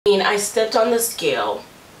I stepped on the scale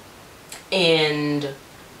and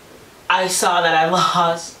I saw that I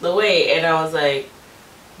lost the weight, and I was like,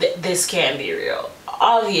 this can't be real.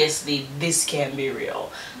 Obviously, this can't be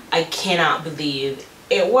real. I cannot believe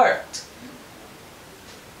it worked.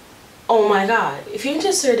 Oh my God. If you're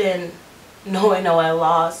interested in knowing how I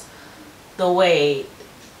lost the weight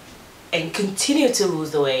and continue to lose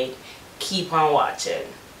the weight, keep on watching.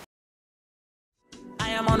 I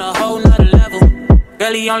am on a whole nother level.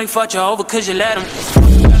 Girl, he only fought you over cause you let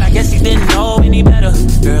him. Girl, I guess he didn't know any better.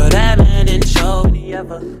 Girl, that man didn't show me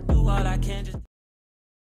ever. Do all I can just...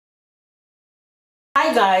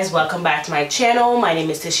 Hi guys, welcome back to my channel. My name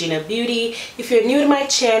is Tashina Beauty. If you're new to my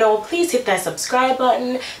channel, please hit that subscribe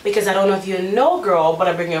button, because I don't know if you know, girl, but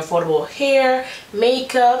I bring you affordable hair,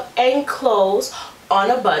 makeup, and clothes on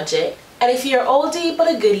a budget. And if you're oldie but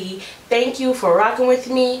a goodie, thank you for rocking with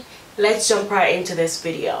me. Let's jump right into this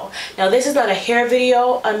video. Now, this is not a hair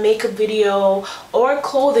video, a makeup video, or a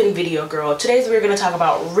clothing video, girl. Today we're going to talk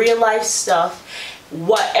about real life stuff.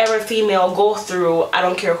 Whatever female go through, I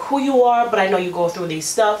don't care who you are, but I know you go through these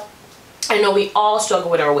stuff. I know we all struggle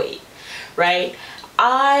with our weight, right?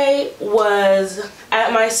 I was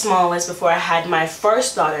at my smallest before I had my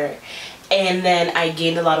first daughter, and then I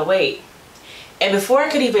gained a lot of weight. And before I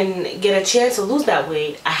could even get a chance to lose that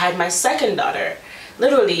weight, I had my second daughter.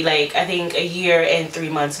 Literally, like, I think a year and 3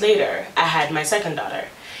 months later, I had my second daughter.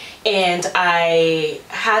 And I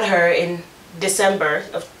had her in December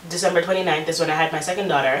 29th is when I had my second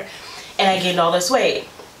daughter, and I gained all this weight.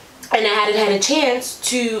 And I hadn't had a chance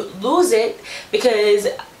to lose it because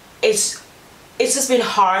it's just been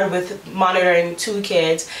hard with monitoring 2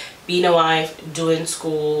 kids, being a wife, doing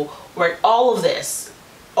school, work, all of this,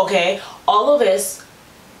 okay? All of this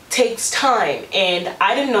takes time, and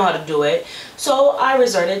I didn't know how to do it, so I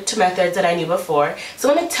resorted to methods that I knew before. So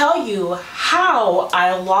I'm going to tell you how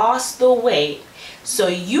I lost the weight so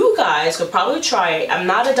you guys could probably try it. I'm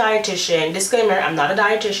not a dietitian. Disclaimer, I'm not a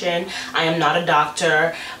dietitian. I am not a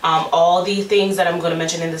doctor. All the things that I'm going to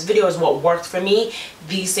mention in this video is what worked for me.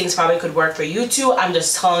 These things probably could work for you too. I'm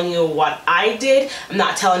just telling you what I did. I'm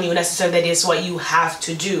not telling you necessarily that it's what you have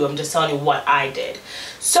to do. I'm just telling you what I did.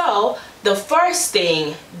 So the first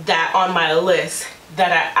thing that on my list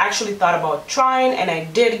that I actually thought about trying, and I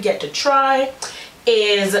did get to try,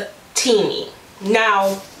 is Teami.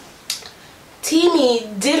 Now,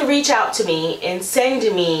 Teami did reach out to me and send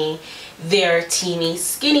me their Teami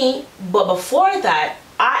Skinny, but before that,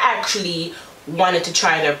 I actually wanted to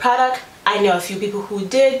try their product. I know a few people who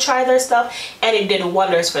did try their stuff, and it did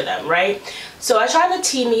wonders for them, right? So I tried the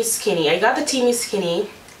Teami Skinny. I got the Teami Skinny,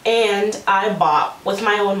 and I bought with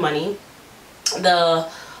my own money the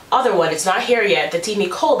other one. It's not here yet, the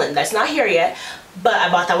Teami Colon. That's not here yet, but I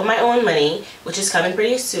bought that with my own money, which is coming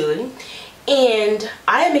pretty soon. And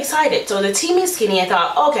I am excited. So the Teami Skinny, I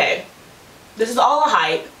thought, okay, this is all a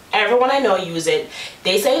hype. Everyone I know use it.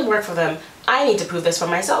 They say it worked for them. I need to prove this for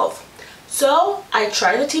myself. So I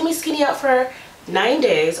tried the Teami Skinny out for 9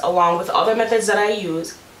 days along with other methods that I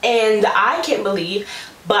use. And I can't believe,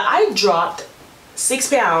 but I dropped 6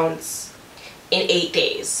 pounds in 8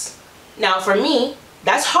 days. Now for me,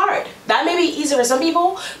 that's hard. That may be easier for some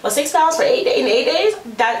people, but 6 pounds in 8 days,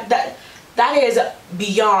 that is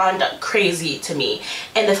beyond crazy to me.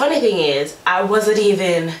 And the funny thing is, I wasn't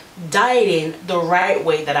even dieting the right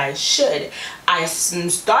way that I should. I'm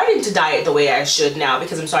starting to diet the way I should now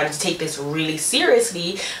because I'm starting to take this really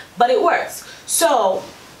seriously, but it works. So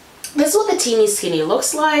this is what the Teami Skinny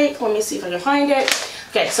looks like. Let me see if I can find it.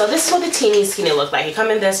 Okay, so this is what the Teami Skinny looks like. It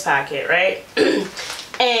comes in this packet, right?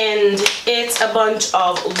 And it's a bunch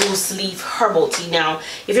of loose leaf herbal tea. Now,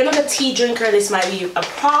 if you're not a tea drinker, this might be a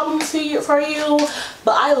problem for you,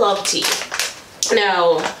 but I love tea.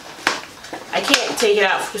 Now, I can't take it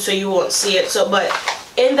out so you won't see it. So, but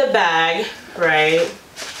in the bag, right,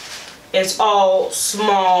 it's all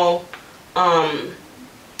small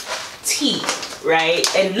tea, right,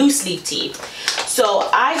 and loose leaf tea. So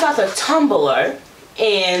I got the tumbler,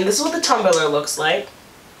 and this is what the tumbler looks like.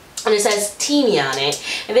 And it says Teami on it,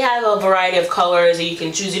 and they have a variety of colors that you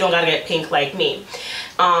can choose. You don't gotta get pink like me.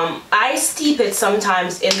 I steep it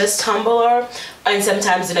sometimes in this tumbler and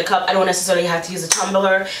sometimes in a cup. I don't necessarily have to use a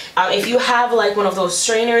tumbler. If you have like one of those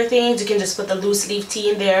strainer things, you can just put the loose leaf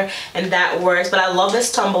tea in there and that works. But I love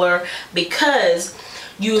this tumbler because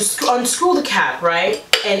you unscrew the cap, right?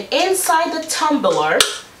 And inside the tumbler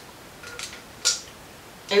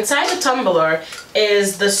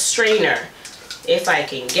is the strainer. If I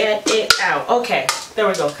can get it out. Okay, there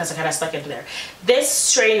we go, because I kind of stuck it in there. This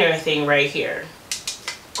strainer thing right here,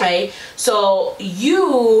 right? So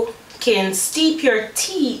you can steep your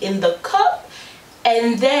tea in the cup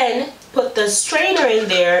and then put the strainer in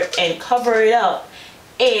there and cover it up,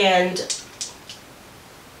 and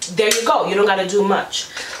there you go. You don't got to do much.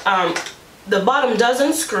 The bottom does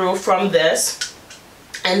unscrew from this,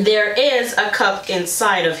 and there is a cup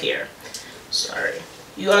inside of here. Sorry.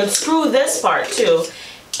 You unscrew this part too,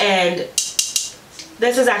 and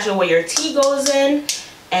this is actually where your tea goes in,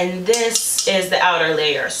 and this is the outer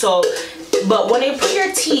layer. So, but when you put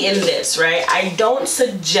your tea in this, right, I don't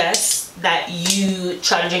suggest that you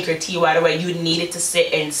try to drink your tea right away. You need it to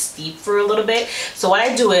sit and steep for a little bit. So what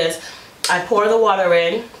I do is I pour the water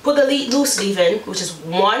in, put the loose leaf in, which is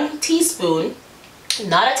 1 teaspoon,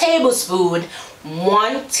 not a tablespoon,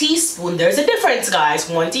 1 teaspoon. There's a difference, guys.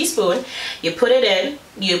 1 teaspoon. You put it in.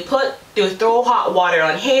 You throw hot water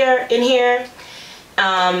on here, in here.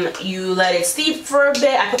 You let it steep for a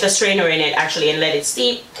bit. I put the strainer in it actually and let it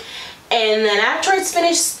steep. And then after it's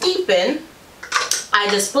finished steeping, I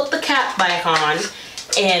just put the cap back on,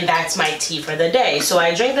 and that's my tea for the day. So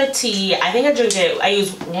I drink the tea. I think I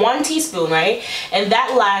use 1 teaspoon, right? And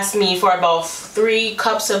that lasts me for about 3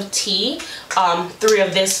 cups of tea. 3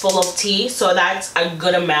 of this full of tea, so that's a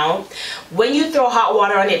good amount. When you throw hot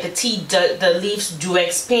water on it, the leaves do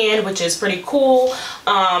expand, which is pretty cool.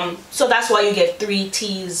 So that's why you get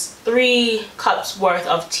 3 cups worth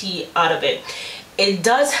of tea out of it. It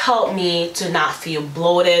does help me to not feel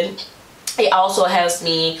bloated. It also helps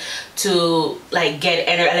me to like get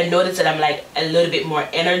energy, and I noticed that I'm like a little bit more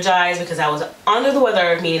energized because I was under the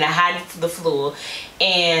weather, meaning I had the flu,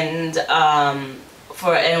 and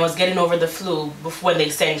was getting over the flu before they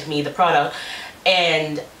sent me the product,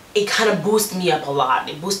 and it kind of boosted me up a lot.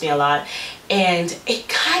 It boosted me a lot, and it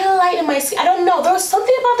kind of lightened my skin. I don't know, there was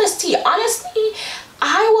something about this tea. Honestly,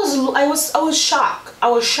 I was shocked. I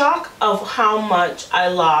was shocked of how much I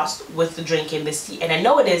lost with the drinking this tea, and I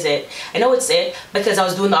know it's it because I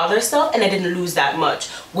was doing the other stuff and I didn't lose that much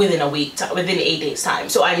within a week, within 8 days time.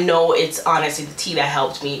 So I know it's honestly the tea that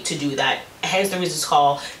helped me to do that. Hence the reason it's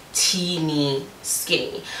called Teami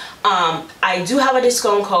Skinny. I do have a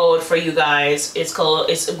discount code for you guys. It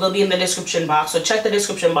will be in the description box, so check the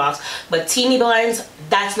description box. But Teami Blends,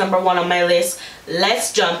 that's number 1 on my list.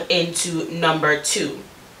 Let's jump into number 2.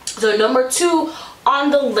 So number 2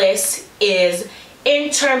 on the list is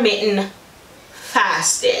intermittent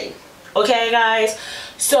fasting. Okay, guys,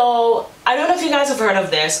 so I don't know if you guys have heard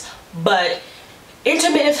of this, but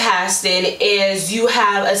intermittent fasting is you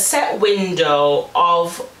have a set window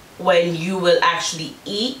of when you will actually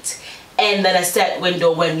eat, and then a set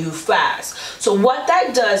window when you fast. So what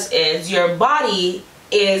that does is your body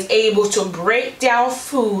is able to break down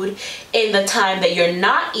food in the time that you're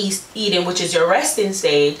not eating, which is your resting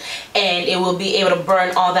stage, and it will be able to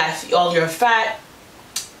burn all your fat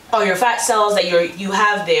cells that you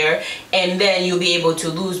have there, and then you'll be able to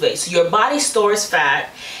lose weight. So your body stores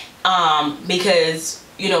fat, because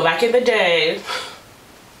you know, back in the day,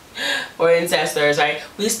 or ancestors, right,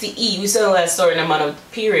 we used to eat, we still had a certain amount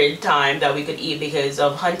of period time that we could eat because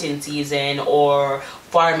of hunting season or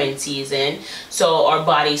farming season. So our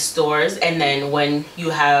body stores, and then when you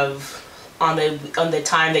have on the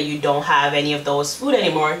time that you don't have any of those food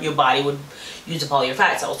anymore, your body would use up all your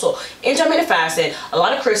fat cells. So intermittent fasting, a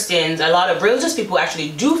lot of Christians, a lot of religious people actually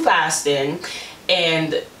do fasting,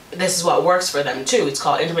 and this is what works for them too. It's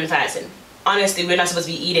called intermittent fasting. Honestly, we're not supposed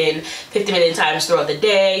to be eating 50 million times throughout the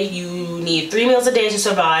day. You need 3 meals a day to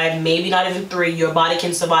survive, maybe not even 3. Your body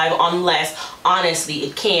can survive unless, honestly,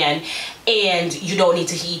 it can, and you don't need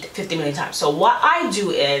to eat 50 million times. So what I do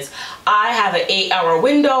is I have an 8-hour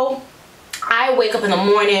window. I wake up in the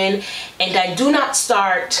morning and I do not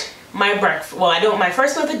start my breakfast. Well, I don't. My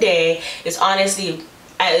first meal of the day is honestly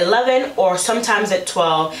at 11 or sometimes at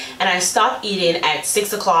 12, and I stop eating at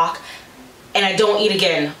 6 o'clock. And I don't eat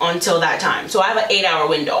again until that time. So I have an 8-hour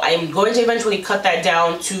window. I am going to eventually cut that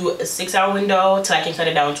down to a 6-hour window till I can cut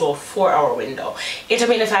it down to a 4-hour window.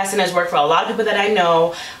 Intermittent fasting has worked for a lot of people that I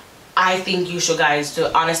know. I think you should guys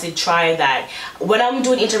to honestly try that. When I'm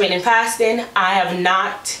doing intermittent fasting, I have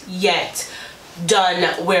not yet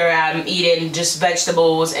done where I'm eating just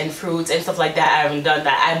vegetables and fruits and stuff like that. I haven't done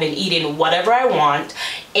that. I've been eating whatever I want,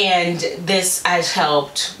 and this has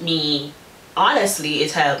helped me. Honestly,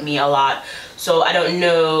 it's helped me a lot. So I don't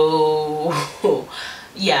know.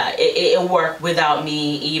 Yeah, it worked without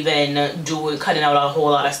me even cutting out a whole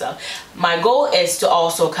lot of stuff. My goal is to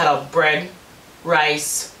also cut out bread,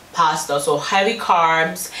 rice, pasta, so heavy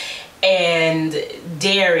carbs, and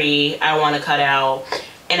dairy I want to cut out.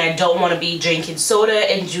 And I don't want to be drinking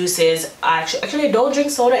soda and juices. Actually I don't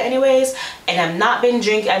drink soda anyways, and I've been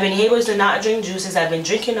able to not drink juices. I've been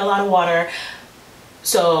drinking a lot of water.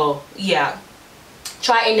 So yeah,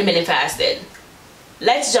 try intermittent fasting.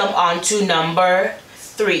 let's jump on to number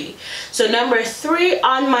 3. So number 3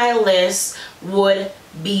 on my list would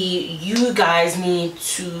be, you guys need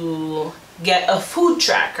to get a food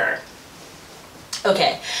tracker.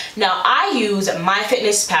 Okay, now I use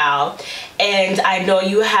MyFitnessPal, and I know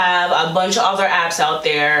you have a bunch of other apps out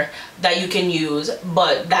there that you can use,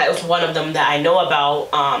 but that is one of them that I know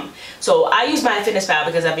about. So I use MyFitnessPal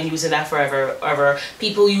because I've been using that forever.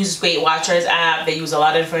 People use Weight Watchers app, they use a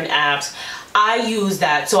lot of different apps. I use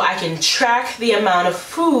that so I can track the amount of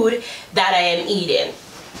food that I am eating.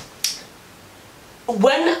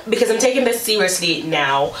 Because I'm taking this seriously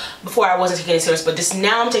now. Before I wasn't taking it serious, but just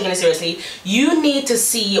now I'm taking it seriously. You need to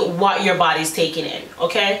see what your body's taking in,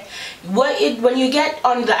 okay? When you get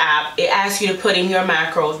on the app, it asks you to put in your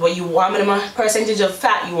macros, how many percentage of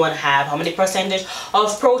fat you want to have, how many percentage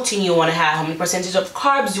of protein you want to have, how many percentage of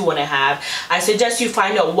carbs you want to have. I suggest you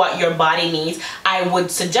find out what your body needs. I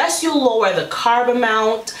would suggest you lower the carb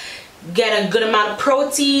amount, get a good amount of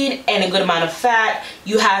protein and a good amount of fat.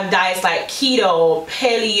 You have diets like keto,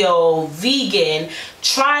 paleo, vegan.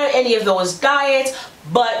 Try any of those diets,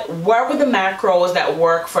 but work with the macros that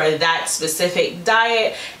work for that specific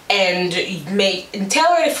diet and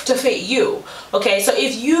tailor it to fit you. Okay, so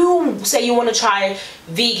if you say you want to try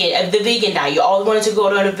the vegan diet, you always wanted to go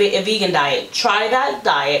to a vegan diet, try that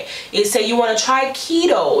diet. You say you want to try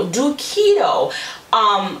keto, do keto.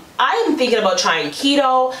 I am thinking about trying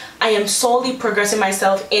keto. I am slowly progressing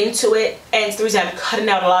myself into it, and it's the reason I'm cutting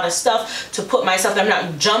out a lot of stuff to put myself, I'm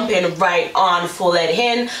not jumping right on full head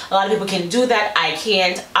in. A lot of people can do that. I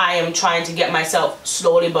can't. I am trying to get myself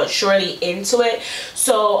slowly but surely into it.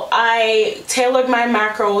 So I tailored my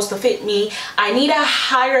macros to fit me. I need a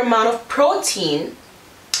higher amount of protein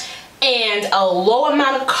and a low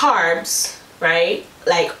amount of carbs, right?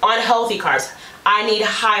 Like unhealthy carbs. I need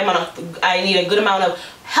a good amount of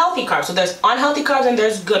healthy carbs. So there's unhealthy carbs and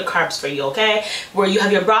there's good carbs for you, okay? Where you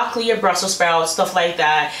have your broccoli, your Brussels sprouts, stuff like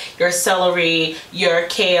that, your celery, your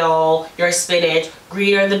kale, your spinach,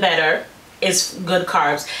 greener the better is good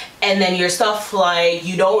carbs. And then your stuff like,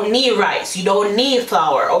 you don't need rice, you don't need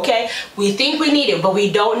flour, okay? We think we need it, but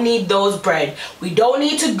we don't need those bread. We don't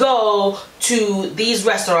need to go to these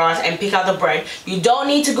restaurants and pick out the bread. You don't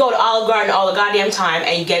need to go to Olive Garden all the goddamn time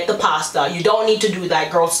and get the pasta. You don't need to do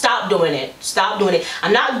that, girl. Stop doing it. Stop doing it.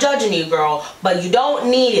 I'm not judging you, girl, but you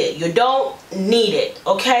don't need it. You don't need it,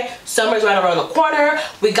 okay? Summer's right around the corner.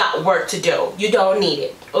 We got work to do. You don't need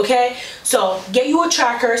it, okay? So get you a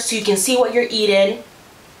tracker so you can see what you're eating,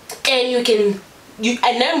 and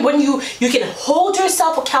and then when you can hold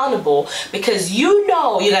yourself accountable, because you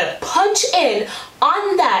know you gotta punch in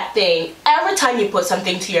on that thing every time you put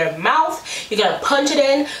something to your mouth. You gotta punch it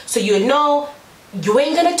in so you know you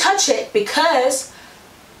ain't gonna touch it, because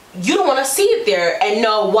you don't want to see it there and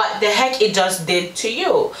know what the heck it just did to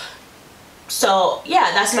you. So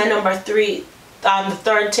yeah, that's my number 3, the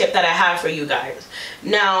third tip that I have for you guys.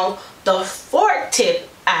 Now the 4th tip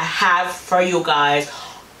I have for you guys,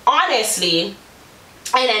 honestly,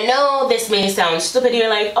 and I know this may sound stupid, you're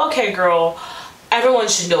like, okay girl, everyone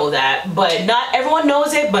should know that, but not everyone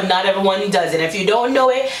knows it, but not everyone does it. If you don't know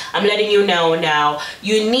it, I'm letting you know now.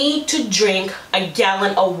 You need to drink a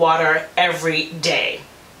gallon of water every day.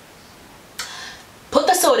 Put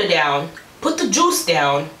the soda down, put the juice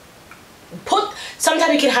down,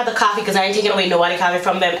 sometimes you can have the coffee, because I ain't taking away nobody coffee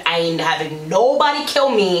from them. I ain't having nobody kill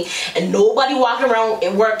me and nobody walking around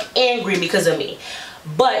at work angry because of me.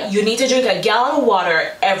 But you need to drink a gallon of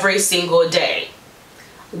water every single day.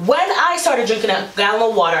 When I started drinking a gallon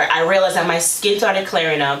of water, I realized that my skin started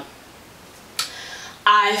clearing up.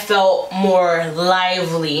 I felt more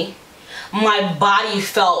lively. My body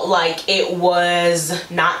felt like it was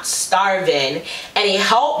not starving, and it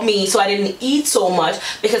helped me so I didn't eat so much,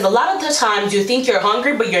 because a lot of the times you think you're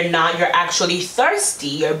hungry but you're not. You're actually thirsty.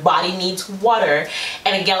 Your body needs water,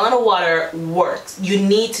 and a gallon of water works. You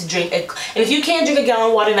need to drink it, and if you can't drink a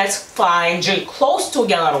gallon of water, that's fine. Drink close to a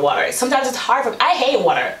gallon of water. Sometimes it's hard for me. I hate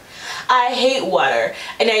water. I hate water,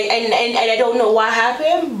 and I don't know what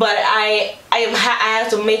happened, but I have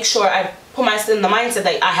to make sure I put myself in the mindset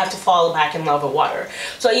that I have to fall back in love with water.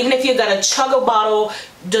 So even if you gotta chug a bottle,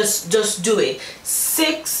 just do it.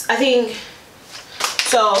 6, I think.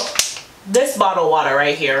 So this bottle of water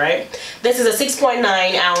right here, right? This is a 6.9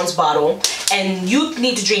 ounce bottle, and you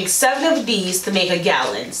need to drink 7 of these to make a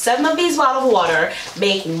gallon. 7 of these bottles of water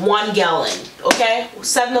make 1 gallon, okay?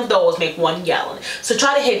 7 of those make 1 gallon. So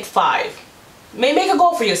try to hit 5. Make a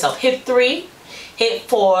goal for yourself. Hit 3, hit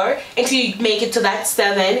 4 until you make it to that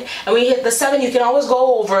 7, and when you hit the 7 you can always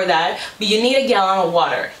go over that, but you need a gallon of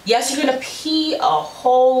water. Yes, you're gonna pee a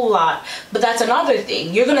whole lot, but that's another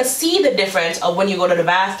thing. You're gonna see the difference of when you go to the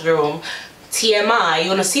bathroom. TMI, you're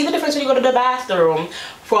gonna see the difference when you go to the bathroom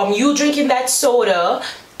from you drinking that soda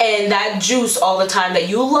and that juice all the time that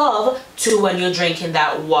you love to when you're drinking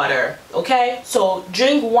that water. Okay, so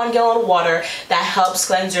drink 1 gallon of water. That helps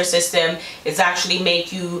cleanse your system. It's actually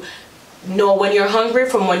make you know when you're hungry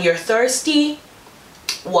from when you're thirsty.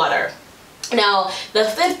 Water. Now, the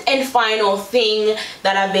 5th and final thing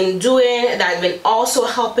that I've been doing that's been also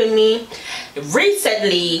helping me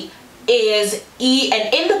recently is eat,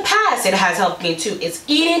 and in the past it has helped me too, is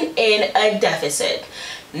eating in a deficit.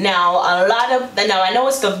 Now I know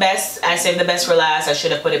it's the best, I saved the best for last, I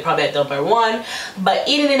should have put it probably at number 1, but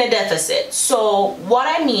eating in a deficit. So what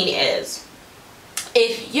I mean is,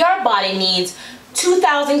 if your body needs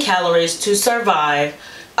 2,000 calories to survive,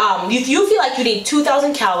 if you feel like you need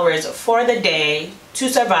 2,000 calories for the day to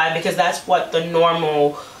survive, because that's what the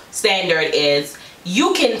normal standard is,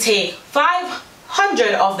 you can take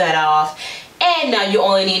 500 of that off, and now you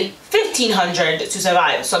only need 1,500 to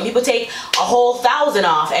survive. Some people take a whole 1,000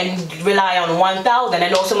 off and rely on 1,000. I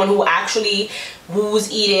know someone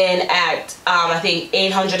who's eating at I think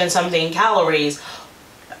 800 and something calories.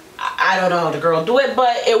 I don't know how the girl do it,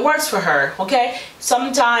 but it works for her. Okay,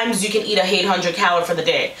 sometimes you can eat a 800 calorie for the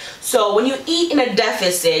day. So when you eat in a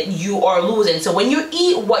deficit, you are losing. So when you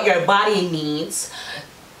eat what your body needs,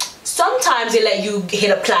 sometimes they let you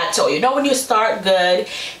hit a plateau. You know, when you start good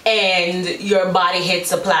and your body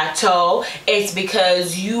hits a plateau, it's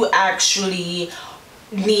because you actually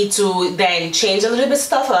need to then change a little bit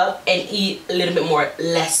stuff up and eat a little bit more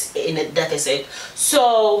less in a deficit.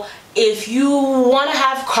 So if you want to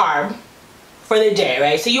have carb for the day,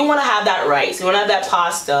 right, so you want to have that rice, you want to have that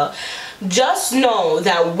pasta, just know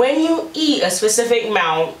that when you eat a specific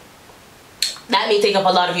amount, that may take up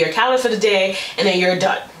a lot of your calories for the day, and then you're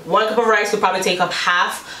done. 1 cup of rice could probably take up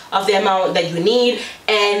half of the amount that you need,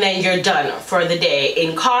 and then you're done for the day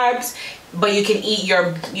in carbs. But you can eat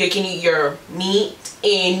your meat,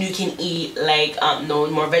 and you can eat like no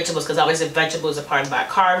more vegetables, because obviously vegetables are part of that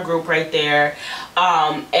carb group right there,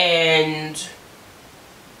 and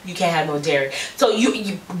you can't have no dairy. So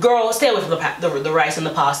you girl, stay away from the rice and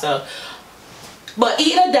the pasta. But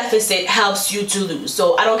eating a deficit helps you to lose.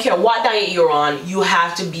 So I don't care what diet you're on, you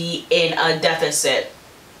have to be in a deficit,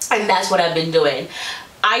 and that's what I've been doing.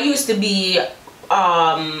 I used to be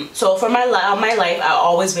so for my life, I've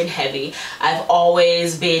always been heavy. I've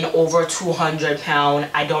always been over 200 pounds.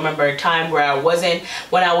 I don't remember a time where I wasn't.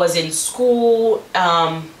 When I was in school,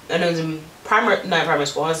 and I was in not primary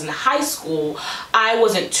school, I was in high school, I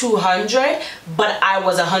wasn't 200, but I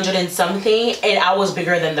was 100 and something, and I was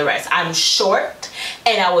bigger than the rest. I'm short,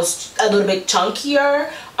 and I was a little bit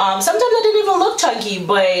chunkier. Sometimes I didn't even look chunky,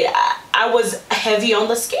 but I was heavy on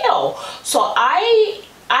the scale. So I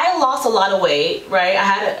lost a lot of weight, right?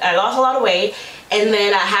 I lost a lot of weight, and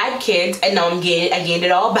then I had kids, and now I gained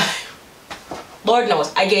it all back. Lord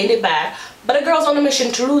knows, I gained it back, but a girl's on a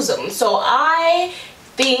mission to lose them. So I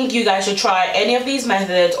think you guys should try any of these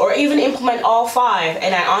methods, or even implement all 5,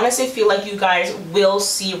 and I honestly feel like you guys will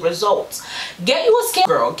see results. Get you a scale,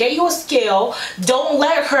 girl. Get you a scale. Don't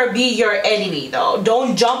let her be your enemy, though.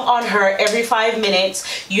 Don't jump on her every 5 minutes.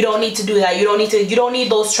 You don't need to do that. You don't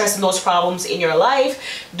need those stress and those problems in your life.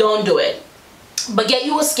 Don't do it. But get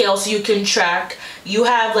you a scale so you can track. You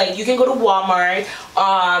can go to Walmart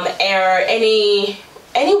or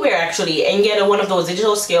anywhere actually, and get one of those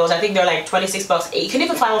digital scales. I think they're like 26 bucks. You can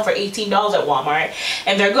even find one for $18 at Walmart,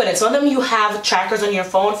 and they're good. And some of them you have trackers on your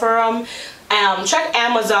phone for them. Check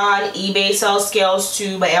Amazon. eBay sells scales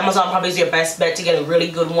too, but Amazon probably is your best bet to get a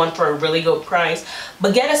really good one for a really good price.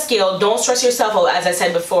 But get a scale. Don't stress yourself out, as I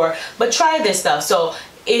said before, but try this stuff. So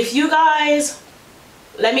if you guys,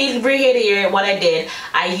 let me reiterate here what I did.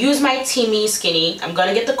 I used my Teami Skinny. I'm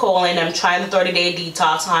gonna get the colon. I'm trying the 30-day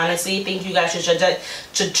detox. Honestly, think you guys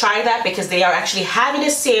should try that, because they are actually having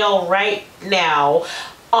a sale right now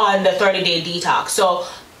on the 30-day detox. So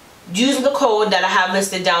using the code that I have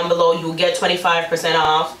listed down below, you'll get 25%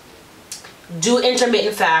 off. Do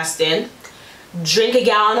intermittent fasting. Drink a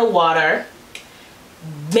gallon of water.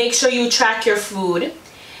 Make sure you track your food,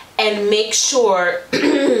 and make sure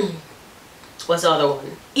what's the other one?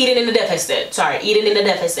 Eating in the deficit. Sorry, eating in the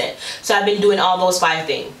deficit. So I've been doing all those 5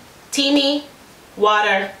 things. Teami,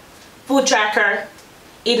 water, food tracker,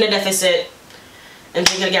 eating a deficit, and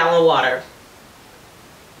drinking a gallon of water.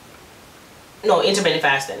 No, intermittent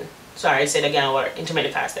fasting. Sorry, I said again, or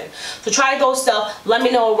intermittent fasting. So try those stuff. Let me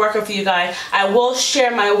know what working for you guys. I will share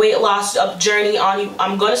my weight loss journey on you.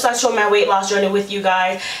 I'm going to start showing my weight loss journey with you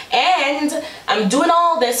guys. And I'm doing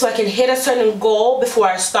all this so I can hit a certain goal before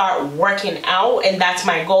I start working out. And that's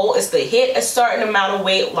my goal, is to hit a certain amount of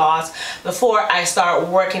weight loss before I start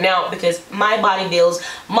working out, because my body builds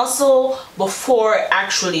muscle before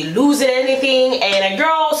actually losing anything. And a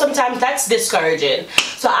girl, sometimes that's discouraging.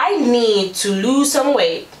 So I need to lose some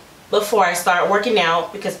weight before I start working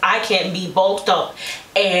out, because I can't be bulked up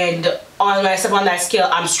and on myself on that scale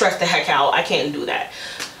I'm stressed the heck out. I can't do that.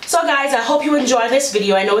 So guys, I hope you enjoy this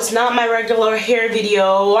video. I know it's not my regular hair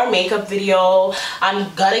video or makeup video.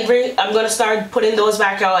 I'm gonna start putting those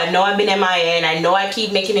back out. I know I've been MIA and I know I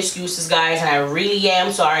keep making excuses, guys, and I really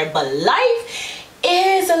am sorry, but life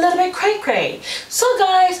is a little bit cray-cray. So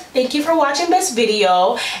guys, thank you for watching this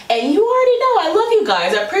video, and you already know I love you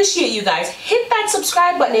guys. I appreciate you guys. Hit that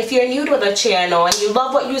subscribe button if you're new to the channel and you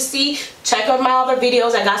love what you see. Check out my other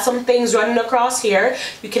videos. I got some things running across here.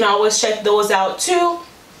 You can always check those out too.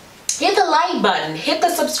 Hit the like button, hit the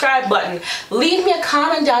subscribe button, leave me a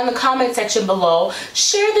comment down in the comment section below.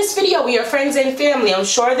 Share this video with your friends and family. I'm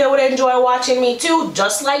sure they would enjoy watching me too,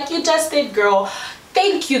 just like you just did, girl.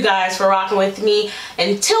 Thank you guys for rocking with me.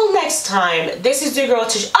 Until next time, this is your girl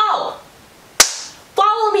Tish. Oh,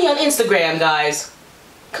 follow me on Instagram, guys.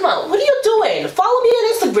 Come on, what are you doing? Follow me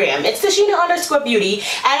on Instagram. It's Tashina_Beauty. And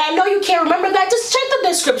I know you can't remember that. Just check the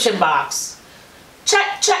description box.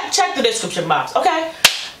 Check the description box, okay?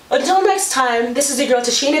 Until next time, this is your girl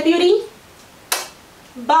Tashina Beauty.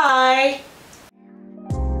 Bye.